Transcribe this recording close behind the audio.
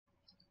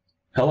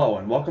Hello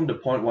and welcome to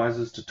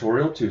PointWise's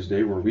Tutorial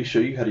Tuesday, where we show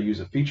you how to use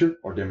a feature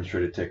or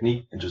demonstrate a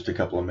technique in just a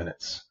couple of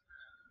minutes.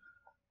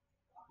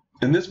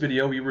 In this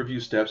video, we review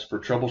steps for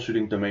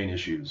troubleshooting domain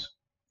issues.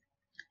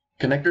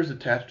 Connectors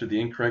attached to the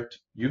incorrect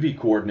UV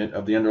coordinate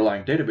of the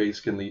underlying database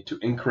can lead to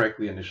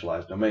incorrectly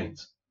initialized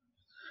domains.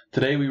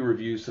 Today, we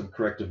review some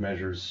corrective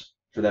measures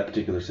for that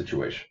particular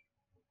situation.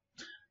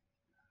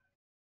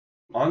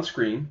 On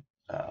screen,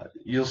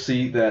 you'll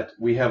see that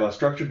we have a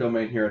structured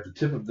domain here at the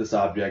tip of this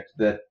object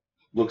that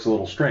looks a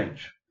little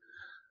strange.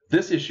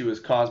 This issue is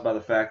caused by the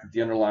fact that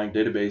the underlying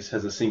database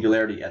has a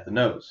singularity at the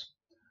nose.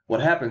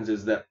 What happens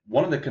is that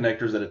one of the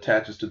connectors that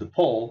attaches to the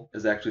pole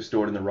is actually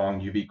stored in the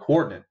wrong UV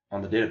coordinate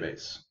on the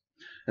database.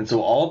 And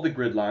so all of the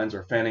grid lines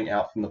are fanning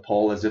out from the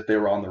pole as if they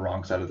were on the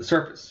wrong side of the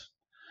surface.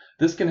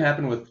 This can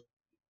happen with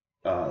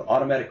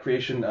automatic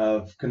creation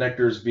of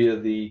connectors via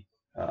the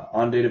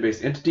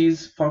on-database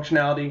entities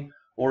functionality,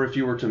 or if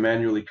you were to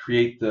manually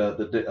create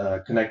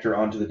the connector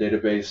onto the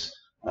database,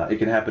 it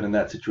can happen in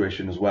that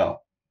situation as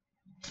well.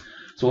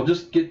 So we'll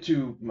just get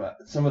to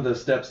some of the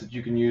steps that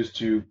you can use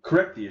to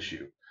correct the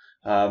issue.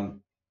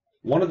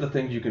 One of the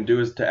things you can do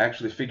is to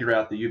actually figure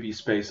out the UV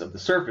space of the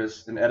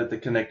surface and edit the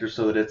connector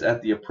so that it's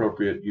at the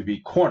appropriate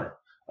UV corner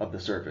of the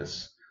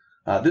surface.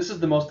 This is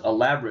the most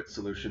elaborate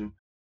solution.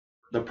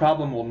 The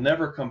problem will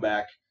never come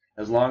back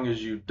as long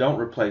as you don't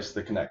replace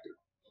the connector.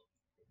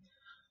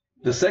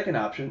 The second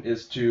option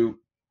is to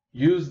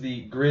use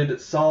the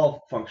grid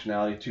solve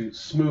functionality to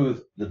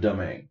smooth the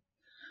domain.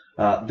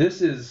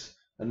 This is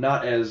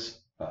not as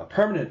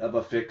permanent of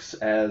a fix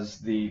as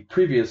the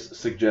previous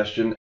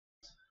suggestion.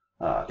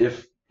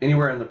 If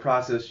anywhere in the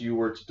process you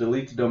were to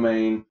delete the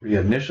domain,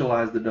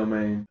 reinitialize the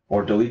domain,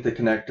 or delete the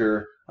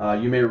connector,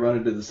 you may run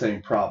into the same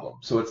problem.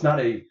 So it's not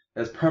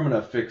as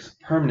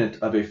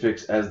permanent of a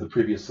fix as the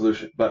previous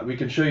solution, but we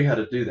can show you how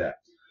to do that.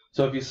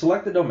 So if you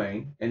select the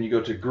domain and you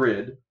go to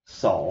Grid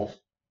Solve,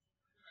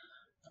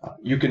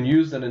 you can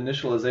use an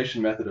initialization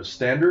method of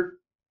standard,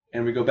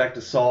 and we go back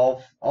to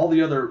solve. All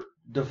the other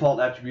default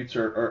attributes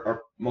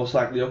are most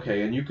likely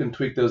okay, and you can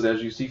tweak those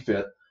as you see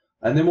fit,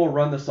 and then we'll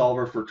run the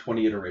solver for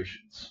 20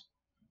 iterations.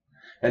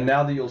 And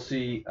now that you'll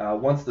see,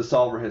 once the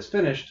solver has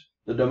finished,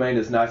 the domain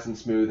is nice and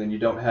smooth, and you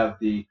don't have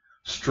the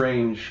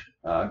strange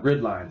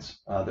grid lines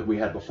that we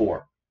had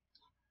before.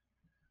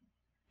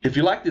 If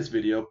you like this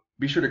video,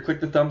 be sure to click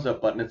the thumbs up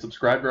button and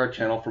subscribe to our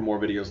channel for more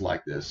videos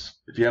like this.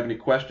 If you have any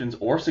questions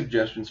or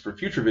suggestions for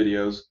future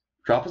videos,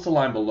 drop us a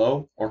line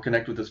below or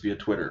connect with us via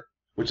Twitter,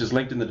 which is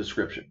linked in the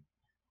description.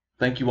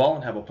 Thank you all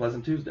and have a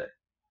pleasant Tuesday.